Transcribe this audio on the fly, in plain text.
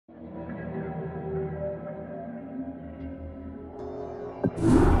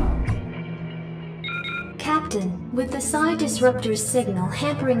Captain, with the Psi Disruptor's signal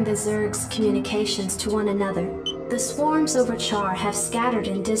hampering the Zerg's communications to one another, the swarms over Char have scattered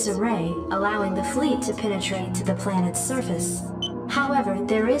in disarray, allowing the fleet to penetrate to the planet's surface. However,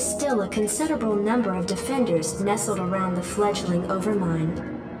 there is still a considerable number of defenders nestled around the fledgling Overmind.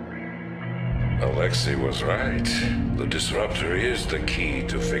 Alexei was right. The Disruptor is the key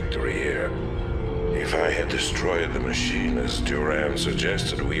to victory here. If I had destroyed the machine as Terran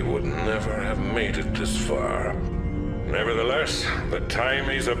suggested, we would never have made it this far. Nevertheless, the time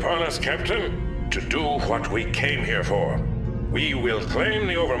is upon us, Captain, to do what we came here for. We will claim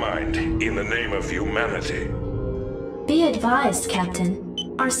the Overmind in the name of humanity. Be advised,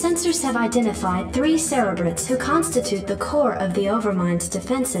 Captain. Our sensors have identified 3 Cerebrats who constitute the core of the Overmind's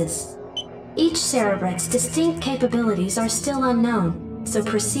defenses. Each Cerebrat's distinct capabilities are still unknown, so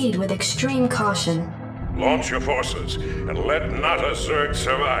proceed with extreme caution. Launch your forces, and let not a Zerg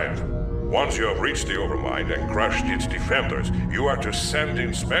survive. Once you have reached the Overmind and crushed its defenders, you are to send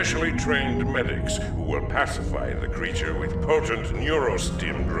in specially trained medics who will pacify the creature with potent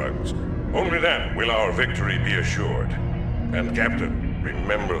neurostim drugs. Only then will our victory be assured. And Captain,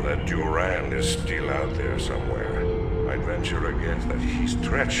 remember that Terran is still out there somewhere. I'd venture a guess that his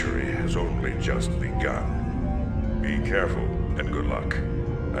treachery has only just begun. Be careful, and good luck.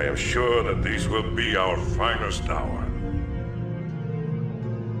 I am sure that this will be our finest hour.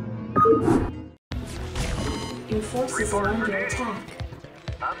 Your forces are under attack.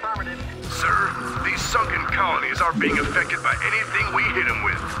 Affirmative. Sir, these sunken colonies aren't being affected by anything we hit them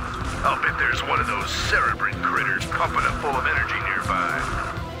with. I'll bet there's one of those cerebral critters pumping it full of energy nearby.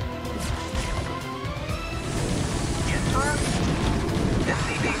 Yes, sir.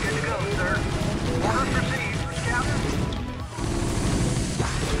 SCV good to go, sir. Orders received, Captain.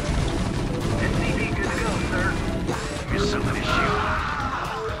 SCV good to go, sir. Here's something to shoot.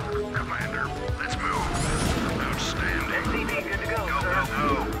 Commander, let's move. Outstanding. SCV good to go, sir.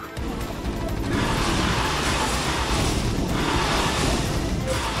 Go.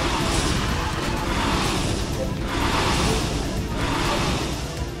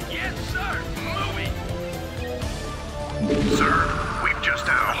 Sir, we've just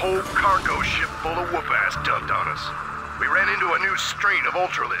had a whole cargo ship full of whoop-ass dumped on us. We ran into a new strain of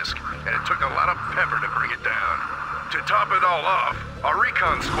Ultralisk, and it took a lot of pepper to bring it down. To top it all off, our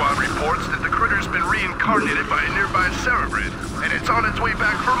recon squad reports that the critter's been reincarnated by a nearby Cerebrid, and it's on its way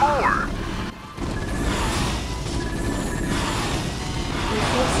back for more. Your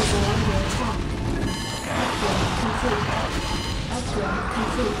forces are under attack. Upgrade complete. Upgrade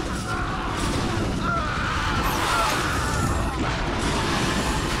complete.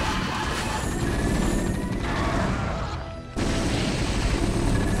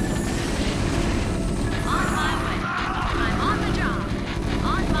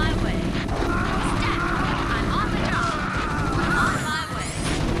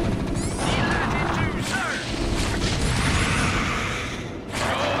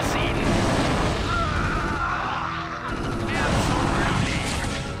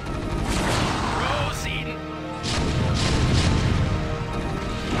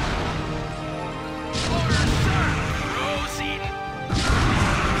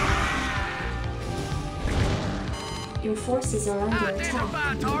 Your forces are under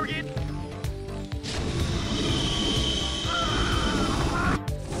attack. Target.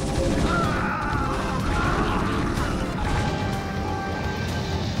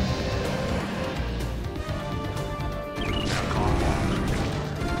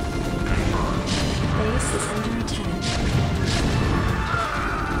 Base is under attack.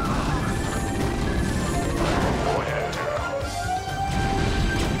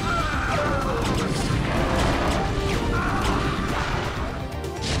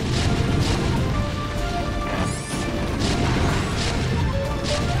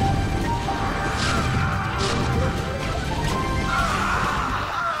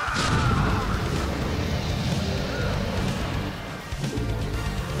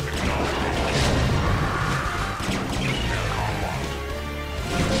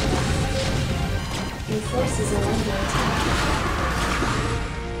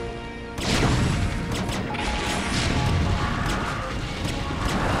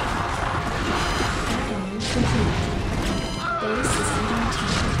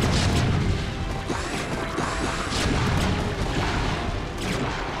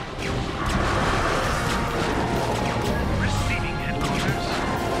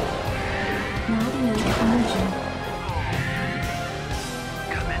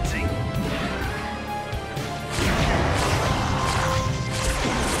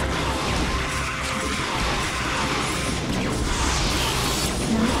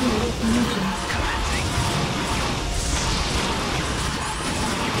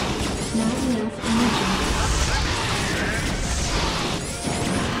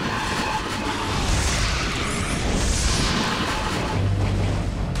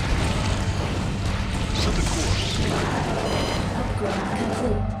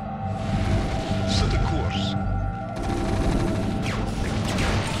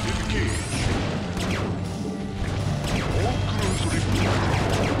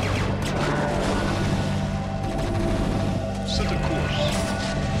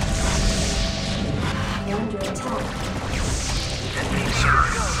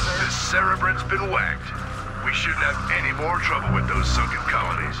 Cerebrant's been whacked. We shouldn't have any more trouble with those sunken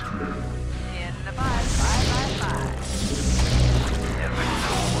colonies. In the 5. Never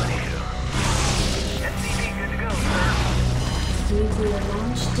know what hit 'em. SCP good to go, sir. Nuclear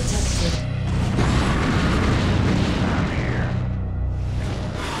launch detected. I'm here.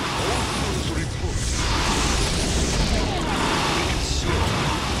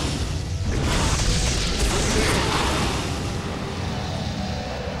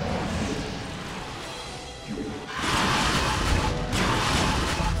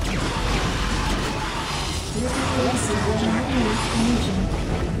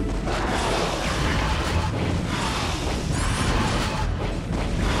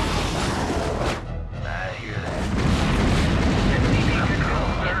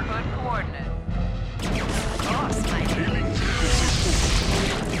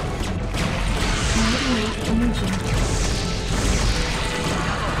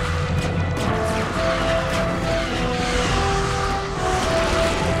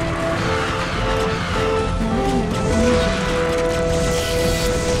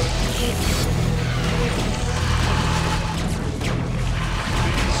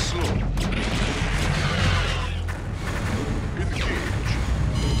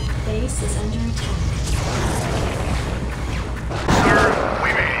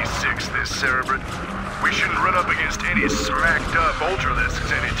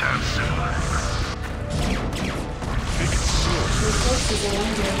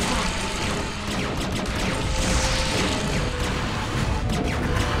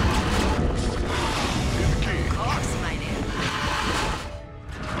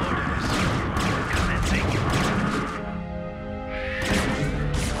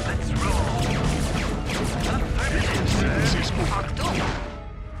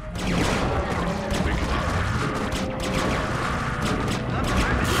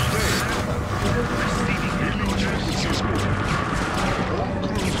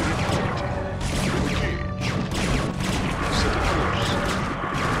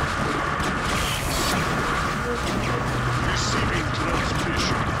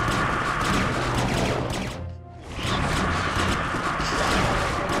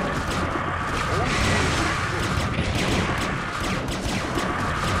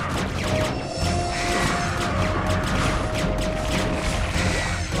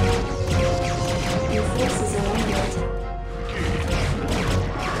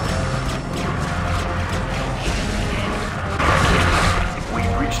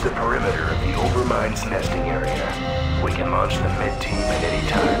 The perimeter of the Overmind's nesting area. We can launch the mid-team at any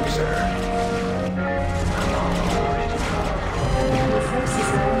time, sir. Your forces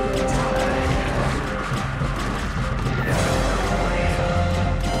are under attack.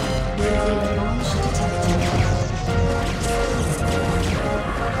 Nuclear launch detected.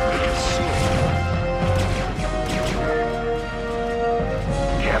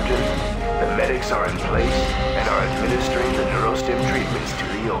 Captain, the medics are in place and are administering the neurostim treatments to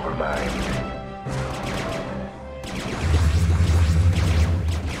the Overmind.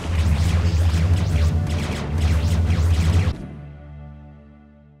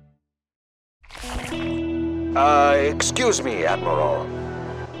 Excuse me, Admiral,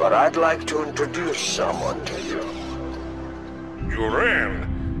 but I'd like to introduce someone to you. You ran?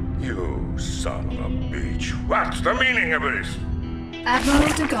 You son of a bitch. What's the meaning of this?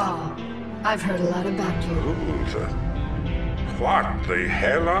 Admiral de Gaulle, I've heard a lot about you. What the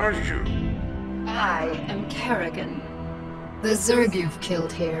hell are you? I am Kerrigan. The Zerg you've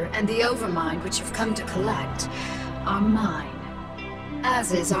killed here, and the Overmind which you've come to collect, are mine.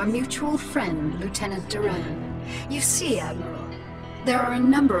 As is our mutual friend, Lieutenant Terran. You see, Admiral, there are a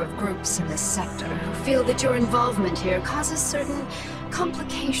number of groups in this sector who feel that your involvement here causes certain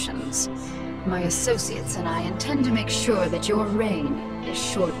complications. My associates and I intend to make sure that your reign is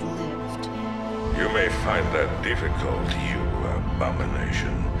short-lived. You may find that difficult, you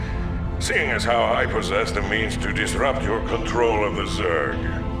abomination. Seeing as how I possess the means to disrupt your control of the Zerg.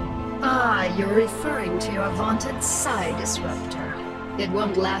 Ah, you're referring to your vaunted Psi Disruptor. It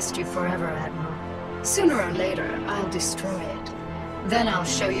won't last you forever, Admiral. Sooner or later, I'll destroy it. Then I'll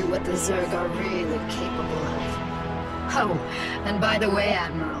show you what the Zerg are really capable of. Oh, and by the way,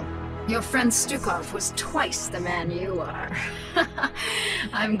 Admiral, your friend Stukov was twice the man you are.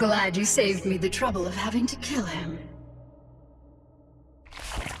 I'm glad you saved me the trouble of having to kill him.